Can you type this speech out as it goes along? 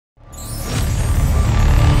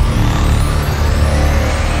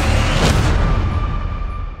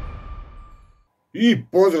I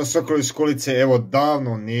pozdrav Sokolovi iz Kolice, evo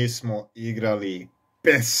davno nismo igrali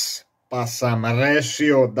PES, pa sam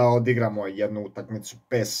rešio da odigramo jednu utakmicu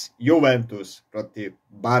PES Juventus protiv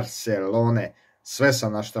Barcelone, sve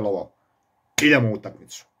sam naštelovao, idemo u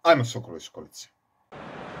utakmicu, ajmo Sokolovi iz Kolice.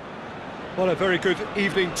 Well, a very good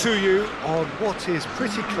evening to you on what is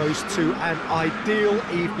pretty close to an ideal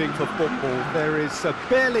evening for football. There is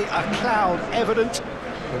barely a cloud evident.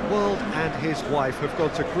 The world and his wife have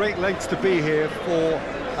gone to great lengths to be here for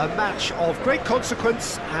a match of great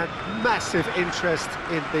consequence and massive interest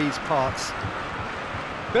in these parts.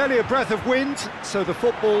 Barely a breath of wind, so the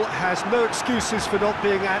football has no excuses for not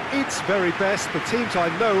being at its very best. The teams I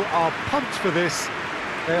know are pumped for this.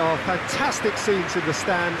 They are fantastic scenes in the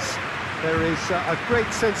stands. There is a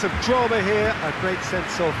great sense of drama here, a great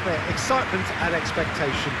sense of excitement and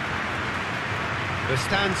expectation. The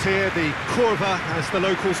stands here, the curva, as the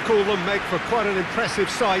locals call them, make for quite an impressive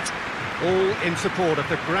sight, all in support of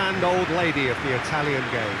the grand old lady of the Italian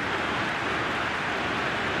game.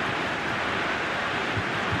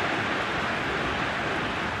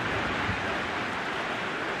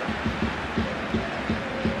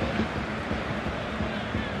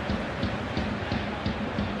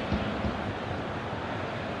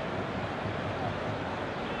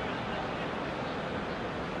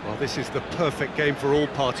 This is the perfect game for all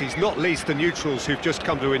parties, not least the neutrals who've just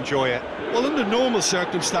come to enjoy it. Well, under normal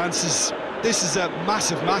circumstances, this is a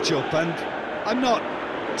massive matchup, and I'm not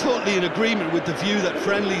totally in agreement with the view that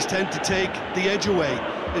friendlies tend to take the edge away.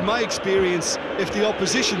 In my experience, if the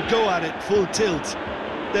opposition go at it full tilt,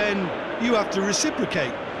 then you have to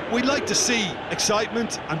reciprocate. We'd like to see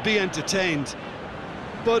excitement and be entertained,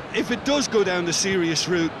 but if it does go down the serious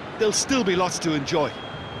route, there'll still be lots to enjoy.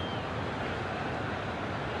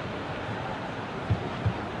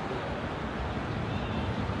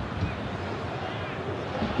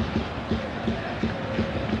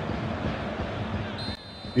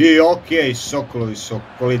 I okej, Sokolovi iz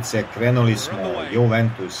Kolice, krenuli smo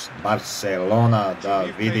Juventus, Barcelona, da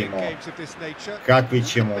vidimo kakvi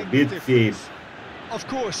ćemo biti.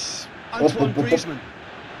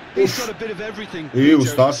 I u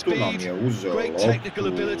startu nam je uzeo loptu,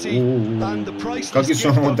 kakvi su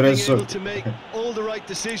ono dresovi,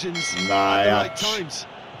 najjači.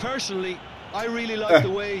 I really like the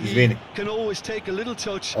way he can always take a little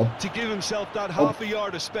touch to give himself that half a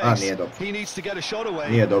yard of space. He needs to get a shot away.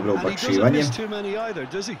 Nije dobro ubacivanje.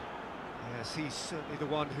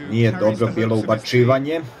 Nije dobro bilo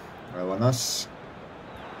ubacivanje. Evo nas.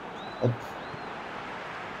 Op.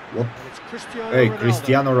 Op. Ej,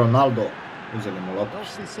 Cristiano Ronaldo. Uzeli mu loptu.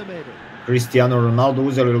 Cristiano Ronaldo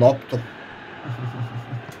uzeli loptu.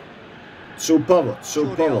 Cupavo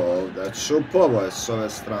ovdje, cupavo je s ove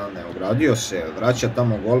strane, ogradio se, vraća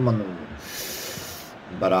tamo golmanu.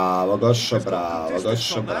 Bravo Gošo, bravo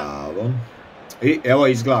Gošo, bravo. I evo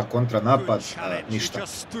izgleda kontranapad, ništa.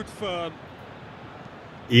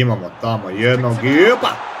 Imamo tamo jednog i opa!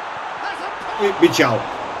 I bit će out.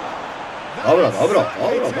 Dobro.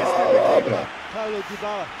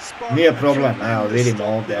 Nije problem, evo vidimo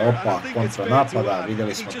ovdje, opa, kontranapada,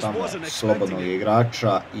 vidjeli smo tamo slobodnog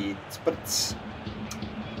igrača i crc.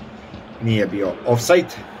 Nije bio offside.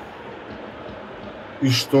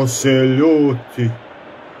 I što se ljuti.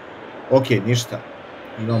 Ok, ništa.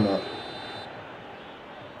 Imamo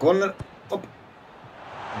corner, op.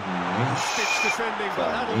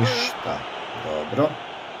 Ništa, dobro.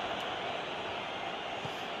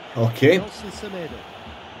 Ok.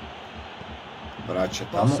 Vraća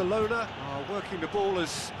tamo.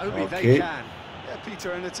 Ok.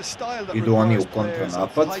 Idu oni u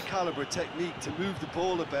kontranapad.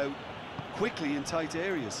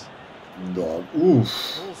 Dobro, uff.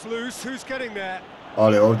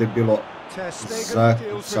 Ali ovdje je bilo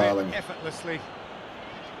zakucavanje.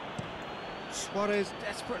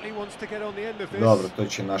 Dobro, to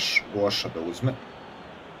će naš Goša da uzme.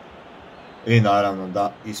 I naravno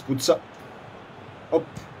da ispuca. Op.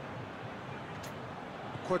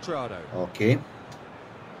 Ok.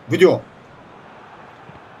 Vidio.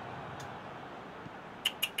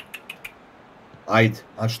 Ajde,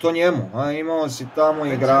 a što njemu? A imao si tamo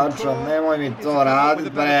igrača, nemoj mi to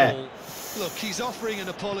radit bre.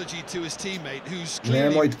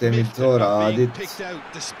 Nemojte mi to radit.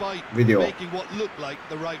 Vidio.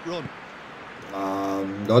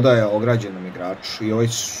 Dodaje ograđenom igraču i ovaj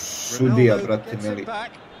sudija, brate mili.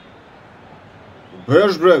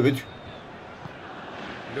 Bež bre, vidi.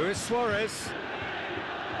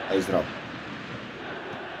 Aj zdravo.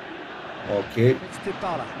 Ok.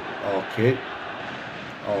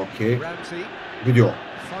 Vidio.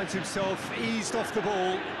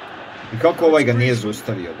 I kako ovaj ga nije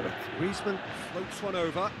zaustavio, brat?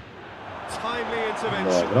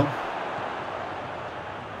 Dobro.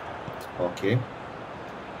 Okej.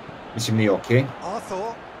 Mislim, nije okej.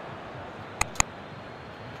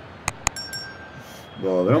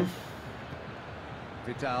 Dobro.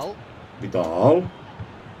 Vidalu.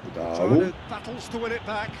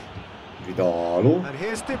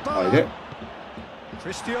 Ajde.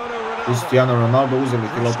 Cristiano Ronaldo uzeli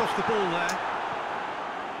ti loptu.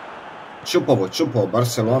 Čupavo,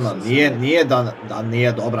 Barcelona. Nije da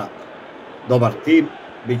nije dobar tim.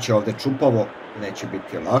 Biće ovdje čupavo. Neće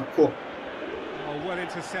biti lako.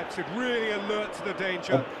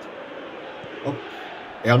 Op.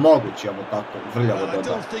 Jel moguće mu tako vrljavo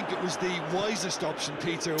doda?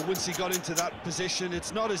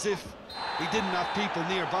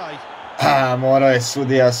 Morao je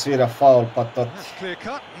sudija svira faul, pa to...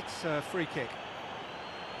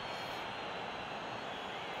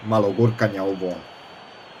 Malo gurkanja u bon.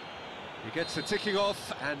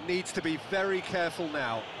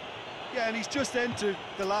 Yeah, and he's just entered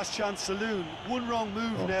the last chance saloon. One wrong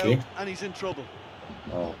move now, and he's in trouble.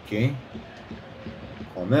 Okay.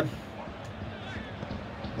 Kome?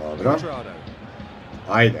 Dobro.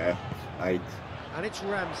 Ajde. And it's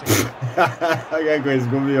Ramsey. Kako je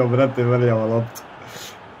izgubio, brate, vrljavo loptu.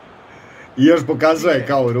 I još pokazuje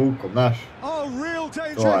kao rukom, znaš.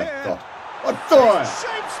 To je to. A to je!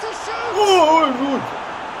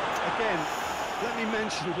 Again, let me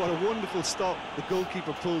mention what a wonderful stop the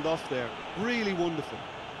goalkeeper pulled off there. Really wonderful.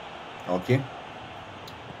 Ok.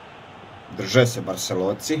 Drže se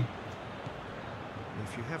Barcelonci.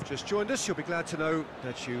 If you have just joined us, you'll be glad to know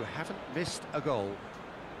that you haven't missed a goal.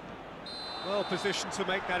 Well positioned to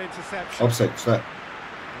make that interception. Offside, šta je?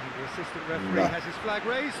 The assistant referee has his flag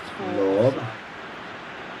raised for Dobro.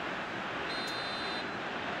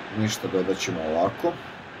 Ništa, dodat ćemo ovako.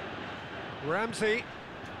 Ramsey.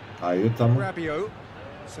 Ajde tamo. Rabiot.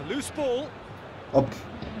 It's a loose ball. Op.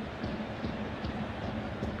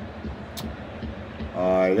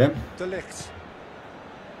 Ajde. De Ligt.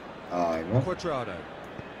 Ajmo. Quadrado.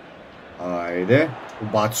 Ajde.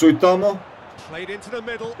 Ubacuj tamo. Played into the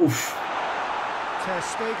middle. Uf. Ter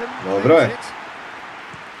Stegen. Dobro je.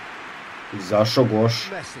 Izašao Goš.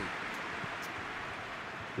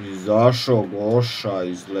 Izašao Goša,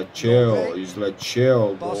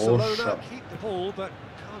 izlečeo Goša.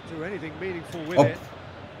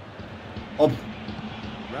 Op.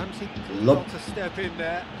 Lop.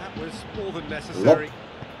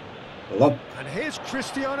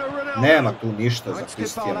 Nema tu ništa za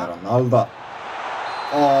Cristiano Ronalda.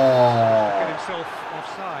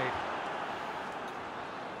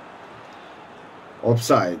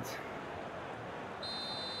 Offside.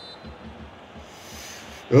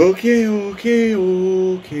 Okay.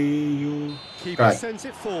 Keeper sends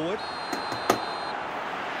it forward.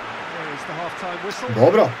 There's the half-time whistle.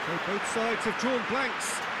 Dobro. Both sides have drawn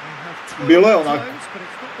blanks. Bilo je onak.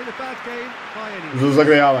 Za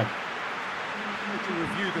zagrejavanje.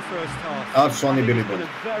 Ali su oni bili bolji.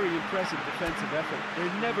 Very impressive defensive effort.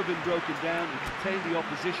 They've never been broken down and contained the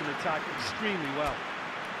opposition attack extremely well.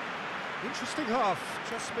 Interesting half,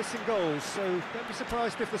 just missing goals, so don't be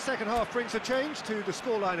surprised if the second half brings a change to the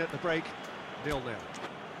scoreline at the break, 0-0.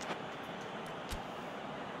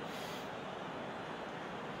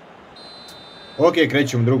 Ok,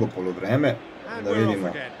 krećemo drugo poluvreme, da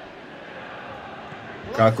vidimo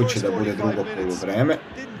kako će da bude drugo poluvreme.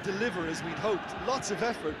 Deliver as we'd hoped. Lots of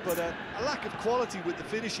effort, but a lack of quality with the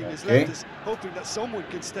finishing has left us hoping that someone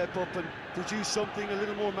can step up and produce something a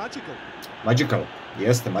little more magical. Magical,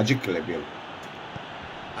 jeste, magical je bilo.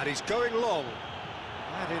 And he's going long.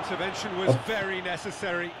 That intervention was very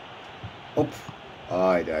necessary. Op.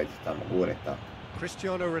 Ajde, tamo, gore, tamo.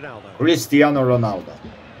 Cristiano Ronaldo.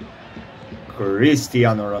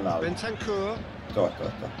 Bentancur. To.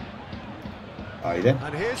 Ajde.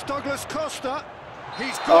 And here's Douglas Costa.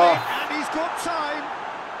 He's got it, and he's got time.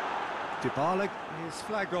 Dybala is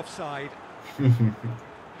flagged offside.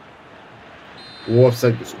 U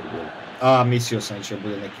offside smo bili. Mislio sam će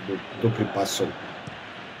bude neki dupli pasov.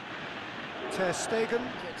 Ter Stegen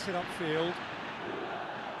gets it upfield.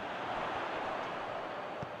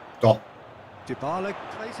 To. Dybala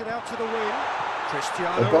plays it out to the wing.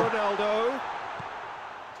 Cristiano Ronaldo.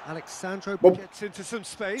 Alexandro gets into some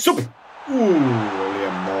space. Super.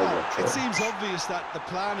 It seems obvious that the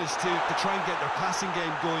plan is to try and get their passing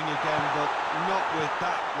game going again, but not with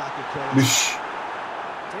that lack of quality.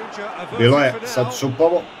 Bilo je sad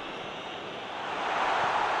supavo.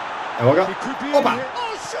 Evo ga. Opa!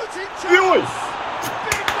 Juj!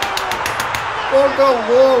 Koga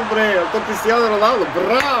gol, bre! To Cristiano Ronaldo,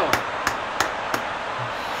 bravo!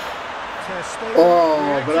 O,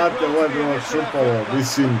 brate, ovo je bilo šupavo,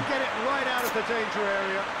 mislim.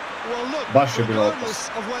 Baš je bilo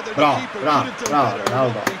opasno. Bravo,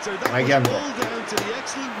 Ronaldo, legenda.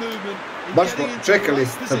 Baš smo čekali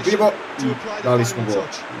strpljivo i dali smo gol.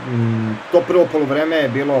 To prvo poluvreme je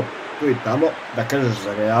bilo tu i tamo, da kažeš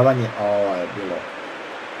zagrejavanje, a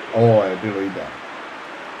ovo je bilo idealno.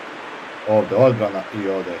 Ovdje odbrana i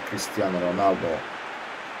ovdje je Cristiano Ronaldo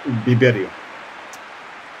u biberiju.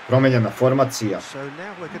 Promenjena formacija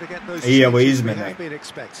i evo izmene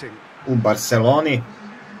u Barceloni.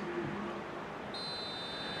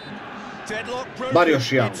 Bar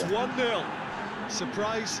još jedan gol.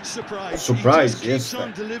 Surprise, jeste.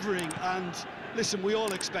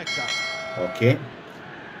 Ok.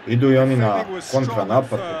 Idu i oni na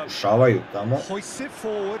kontranapad, pokušavaju tamo.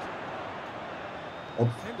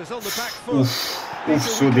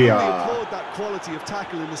 Sudija.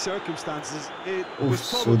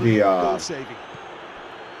 Sudija.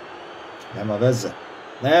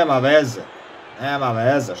 Nema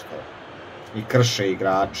veze što i krše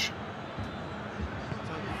igrače.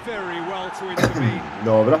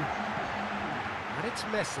 Dobro.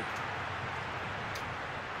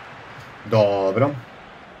 Dobro.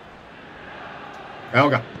 Evo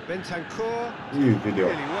ga. I vidio.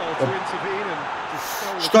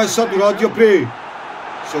 Šta je sad uradio prije?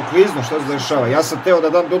 Se oklizno, šta se dešava? Ja sam teo da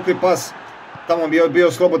dam dupli pas. Tamo bi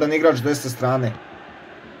bio slobodan igrač s desne strane.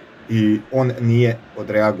 I on nije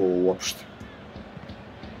odreagovao uopšte.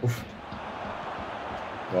 Uf.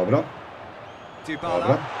 Dobro.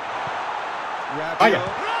 Dobro. Ajde.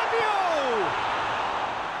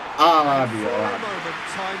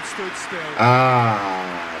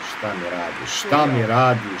 Šta mi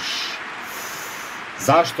radiš?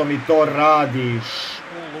 Zašto mi to radiš?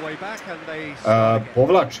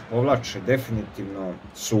 Povlače, definitivno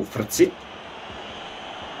su u frci.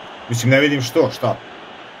 Mislim, ne vidim šta.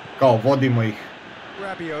 Kao, vodimo ih.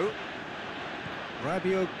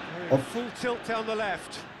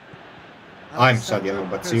 Ajmo sad jedno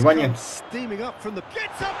ubacivanje.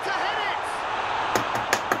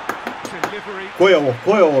 Ko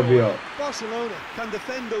je ovo bio?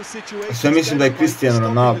 Sve mislim da je Cristiano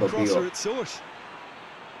Ronaldo bio.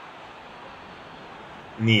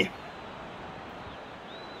 Nije.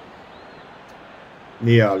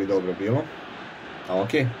 Nije, ali dobro bilo. A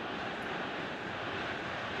okej.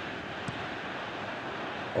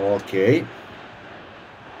 Okej.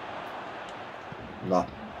 Da.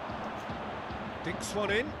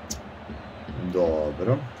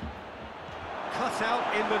 Dobro.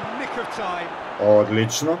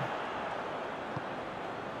 Odlično.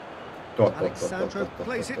 To.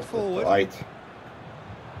 Ajde.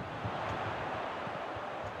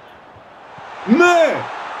 Ne!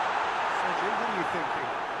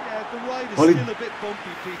 Ali...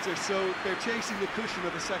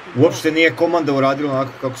 Uopšte nije komanda uradila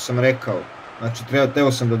onako kako sam rekao. Znači,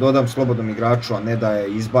 teo sam da dodam slobodnom igraču, a ne da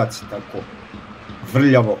je izbaci tako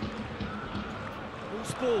vrljavo.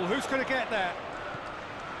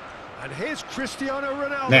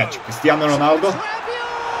 Neće, Cristiano Ronaldo.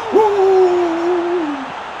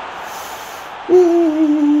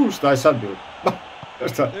 Šta je sad bilo?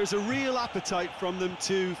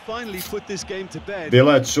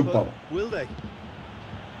 Bilo je čupavo.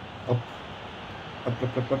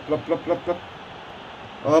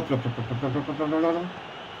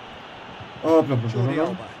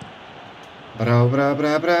 Bravo.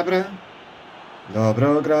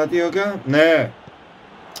 Dobro, ogradio ga. Ne.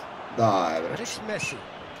 Daj, bre.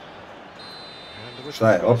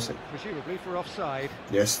 Šta je, offside?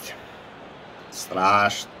 Jeste.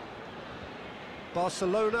 Strašno.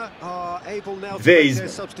 Barcelona are able now to make their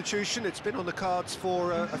substitution. It's been on the cards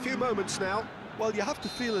for a few moments now. Well, you have to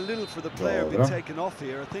feel a little for the player being taken off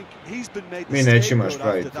here. I think he's been made the Mi nećemo još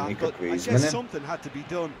scapegoat after praviti that, but nikakve I izmene. guess something had to be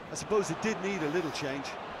done. I suppose it did need a little change.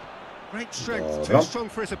 Great strength, too strong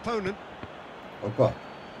for his opponent. Opa.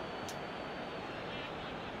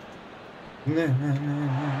 Ne.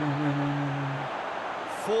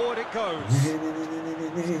 Forward it goes.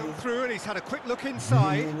 He's come through and he's had a quick look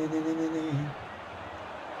inside.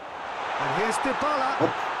 And here's Dybala.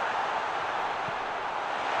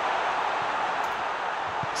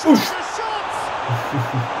 Uš.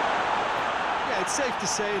 Yeah, it's safe to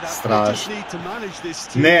say that they Strašno. just need to manage this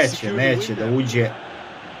to secure the Neće win da now. uđe.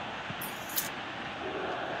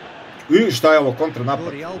 I šta je ovo,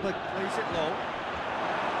 kontranapad?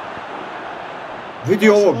 Vidi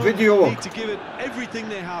ovog.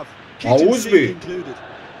 A uzbi.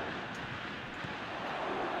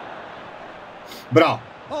 Bravo.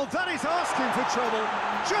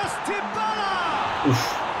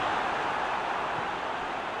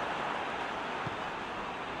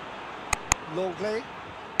 Longley.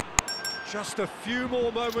 Just a few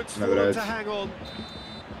more moments for them to hang on.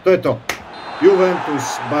 To je to.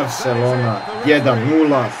 Juventus, Barcelona,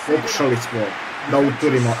 1-0. Pokušali smo da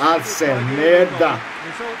uturimo, ali se ne da.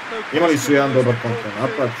 Imali su jedan dobar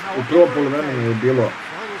kontranapad. U prvom poluvremenu je bilo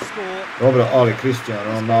dobro, ali Cristiano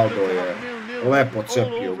Ronaldo je lepo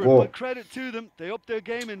cepio gol.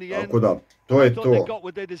 Tako da, to je to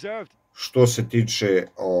što se tiče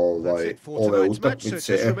ove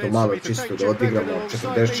utakmice. Eto, malo čisto da odigramo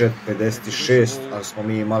 44-56, ali smo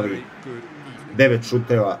mi imali 9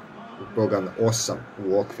 šuteva, od toga 8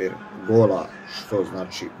 u okvir gola, što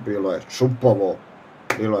znači bilo je čupavo,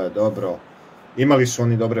 bilo je dobro. Imali su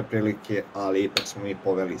oni dobre prilike, ali ipak smo mi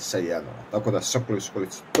poveli sa 1. Tako da, Sokolovi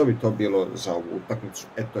Skolice, to bi to bilo za ovu utakmicu.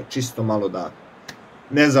 Eto, čisto malo da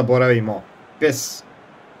ne zaboravimo PES.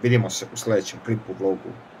 Vidimo se u sljedećem klipu, vlogu,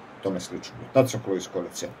 tome slično. Tad Sokolovi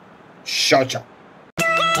Skolice. Ćao, čao!